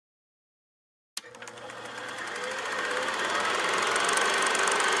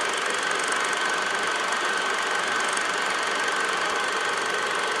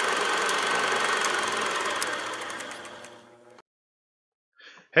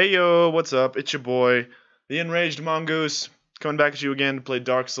Hey yo, what's up? It's your boy, the Enraged Mongoose, coming back at you again to play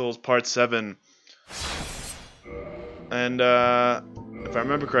Dark Souls Part 7. And, if I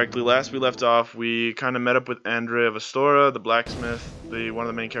remember correctly, last we left off, we kind of met up with Andrea of Astora, the blacksmith, one of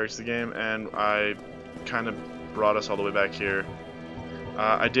the main characters of the game, and I kind of brought us all the way back here.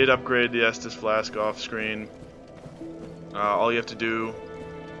 I did upgrade the Estus flask off screen. All you have to do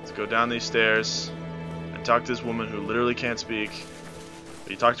is go down these stairs and talk to this woman who literally can't speak. But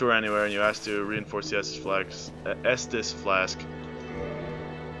you talk to her anywhere and you ask to reinforce the Estus flask.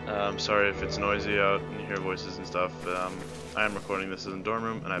 Sorry if it's noisy out and you hear voices and stuff. I am recording this in the dorm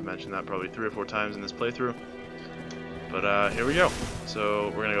room, and I've mentioned that probably 3 or 4 times in this playthrough. But here we go.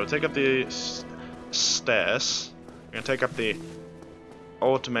 So we're gonna go take up the stairs. We're gonna take up the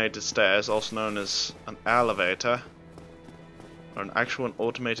automated stairs, also known as an elevator, or an actual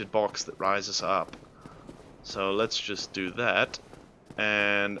automated box that rises up. So let's just do that.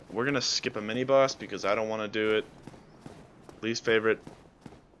 And we're gonna skip a mini boss because I don't want to do it. Least favorite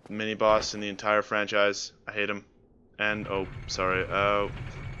mini boss in the entire franchise. I hate him. And oh, sorry. I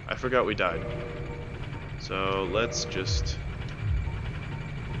forgot we died. So let's just.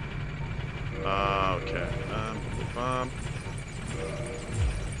 Okay.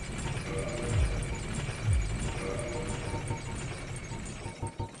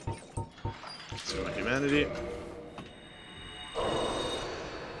 Let's go to humanity.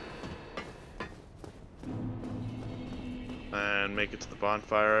 And make it to the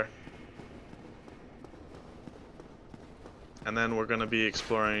bonfire. And then we're going to be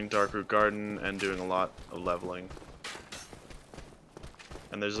exploring Darkroot Garden and doing a lot of leveling.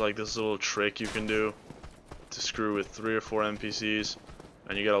 And there's like this little trick you can do to screw with 3 or 4 NPCs,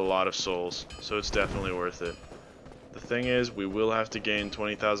 and you get a lot of souls, so it's definitely worth it. The thing is, we will have to gain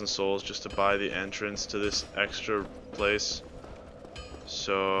 20,000 souls just to buy the entrance to this extra place.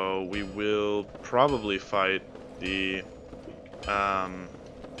 So we will probably fight the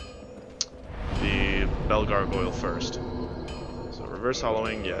Bell Gargoyle first. So reverse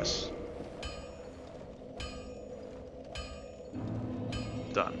hollowing, yes.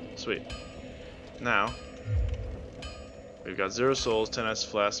 Done. Sweet. Now we've got 0 souls, 10 S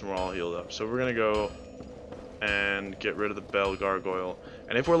flasks, and we're all healed up. So we're gonna go and get rid of the Bell Gargoyle.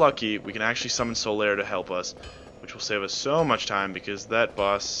 And if we're lucky, we can actually summon Solaire to help us, which will save us so much time because that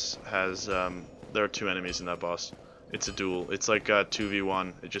boss has there are 2 enemies in that boss. It's a duel. It's like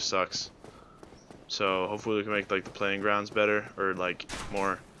 2v1. It just sucks. So hopefully we can make like the playing grounds better, or like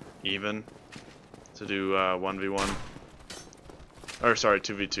more even, to do 1v1. Or sorry,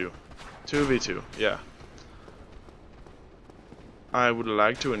 2v2. 2v2. Yeah. I would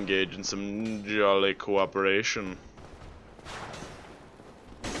like to engage in some jolly cooperation.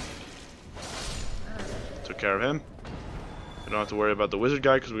 Took care of him. We don't have to worry about the wizard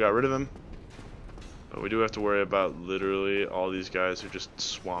guy because we got rid of him. But we do have to worry about literally all these guys who just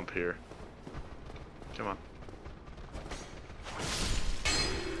swamp here. Come on.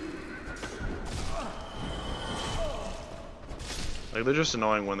 Like, they're just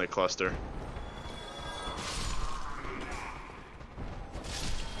annoying when they cluster.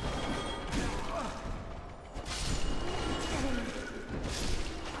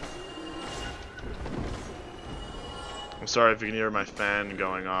 I'm sorry if you can hear my fan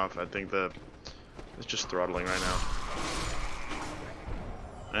going off. I think that it's just throttling right now.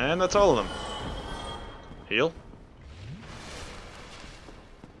 And that's all of them. Heal.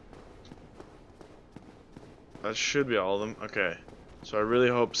 That should be all of them. Okay. So I really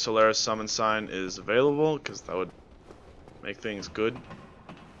hope Solaire's summon sign is available, because that would make things good.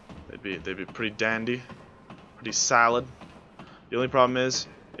 They'd be pretty dandy. Pretty solid. The only problem is,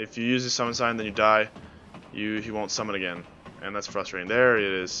 if you use the summon sign then you die, he won't summon again. And that's frustrating. There it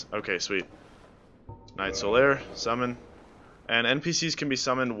is. Okay, sweet. Knight Solaire, summon. And NPCs can be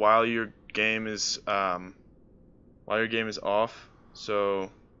summoned while your game is off.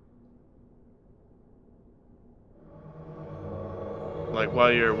 So like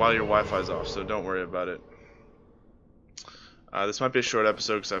while your Wi-Fi's off, so don't worry about it. This might be a short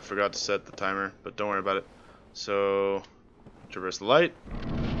episode because I forgot to set the timer, but don't worry about it. So traverse the light.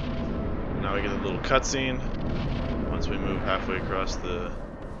 Now we get a little cutscene. Once we move halfway across the...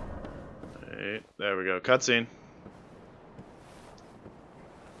 There we go, cutscene.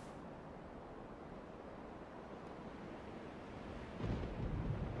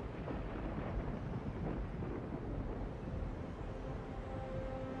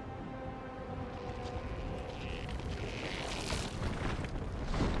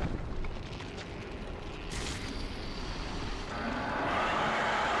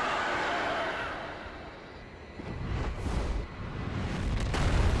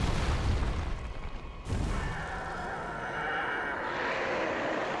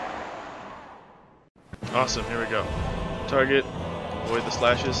 Awesome, here we go. Target, avoid the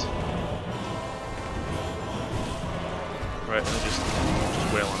slashes. Right, and just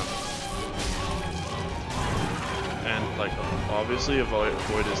wail on him. And like obviously avoid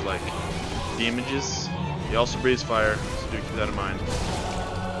his like damages. He also breathes fire, so do keep that in mind.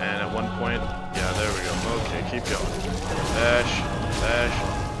 And at one point, yeah, there we go. Okay, keep going. Bash, bash,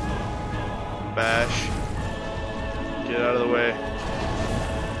 bash. Get out of the way.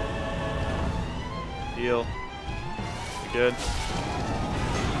 Heal. Good.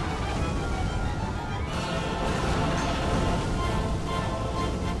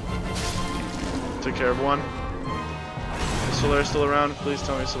 Took care of one. Is Solaire still around? Please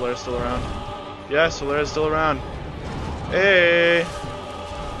tell me Solaire's still around. Yeah, Solaire's still around. Hey!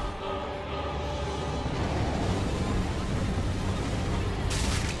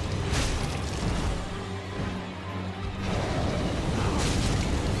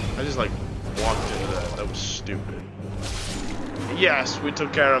 I just like walked into that. That was stupid. Yes, we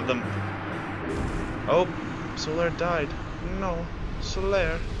took care of them. Oh, Solaire died. No,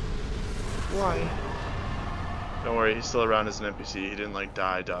 Solaire. Why? Don't worry, he's still around as an NPC. He didn't like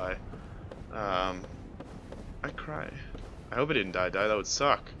die. I cry. I hope he didn't die. That would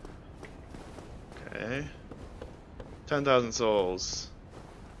suck. Okay. 10,000 souls.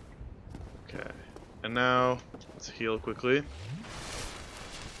 Okay. And now, let's heal quickly.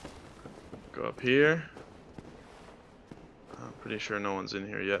 Go up here. I'm pretty sure no one's in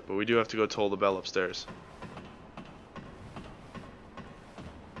here yet, but we do have to go toll the bell upstairs.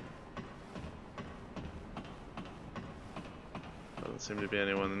 Doesn't seem to be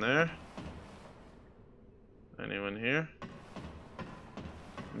anyone in there. Anyone here?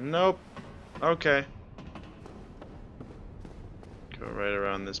 Nope. Okay. Go right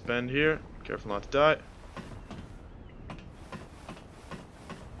around this bend here. Careful not to die.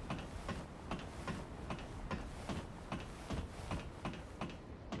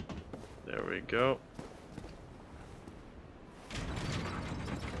 There we go.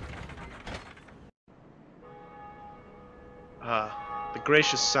 Ah, the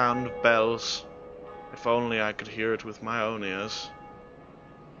gracious sound of bells. If only I could hear it with my own ears.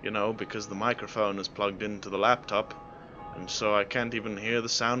 You know, because the microphone is plugged into the laptop, and so I can't even hear the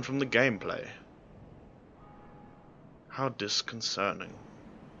sound from the gameplay. How disconcerting.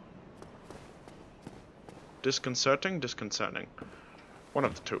 Disconcerting? Disconcerting. One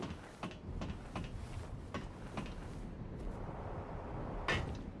of the two.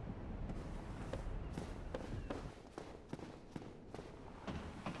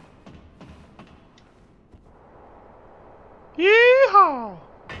 Yeehaw!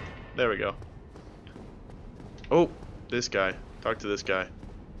 There we go. Oh, this guy. Talk to this guy.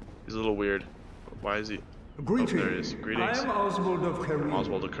 He's a little weird. Why is he? Greetings. Oh, there he is. Greetings. I am Oswald of Kareem.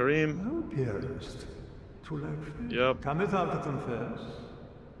 Oswald of Kareem. No appearance. Too late. Yep. Cometh out to confess.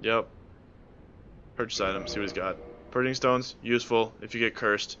 Yep. Purchase item. See what he's got. Purging stones. Useful. If you get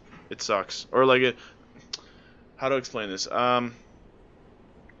cursed, it sucks. Or like it. How to explain this? Yeah.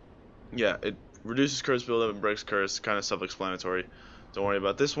 It reduces curse buildup and breaks curse. Kind of self-explanatory. Don't worry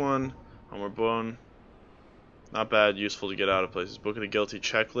about this one. Homeward Borne. Not bad. Useful to get out of places. Book of the Guilty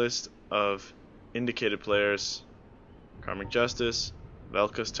checklist of indicated players. Karmic Justice.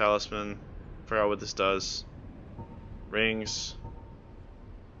 Velka's Talisman. Forgot what this does. Rings.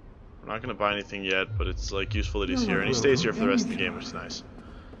 I'm not gonna buy anything yet, but it's like useful that he's here, and he stays here for the rest of the game, which is nice.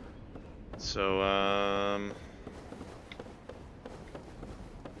 So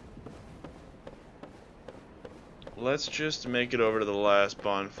let's just make it over to the last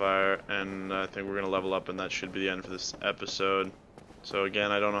bonfire, and I think we're gonna level up, and that should be the end for this episode. So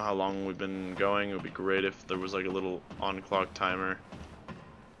again, I don't know how long we've been going. It would be great if there was like a little on-clock timer,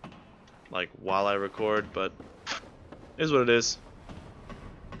 like while I record, but it is what it is.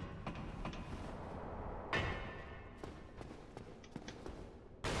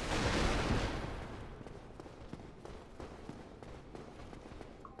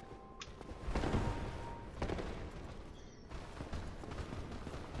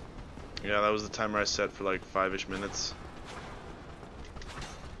 Yeah, that was the timer I set for like 5-ish minutes.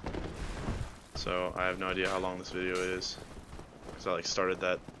 So I have no idea how long this video is, because I like started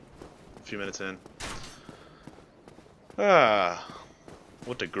that a few minutes in. Ah,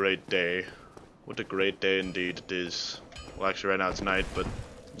 what a great day. What a great day indeed it is. Well, actually right now it's night, but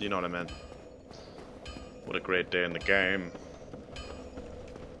you know what I meant. What a great day in the game.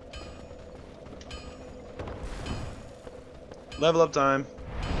 Level up time.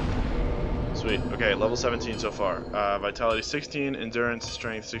 Sweet. Okay, level 17 so far. Vitality 16, Endurance,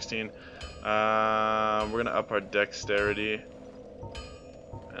 Strength 16. We're gonna up our Dexterity.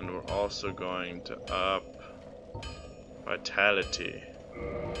 And we're also going to up vitality.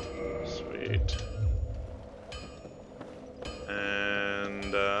 Sweet.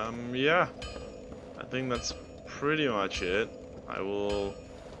 And yeah, I think that's pretty much it. I will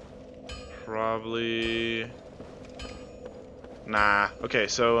probably... Nah. Okay,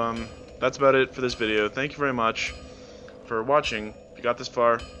 so that's about it for this video. Thank you very much for watching. If you got this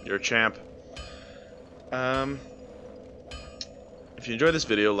far, you're a champ. If you enjoyed this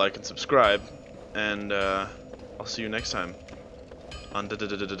video, like and subscribe, and I'll see you next time on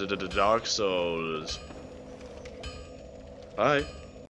Dark Souls. Bye.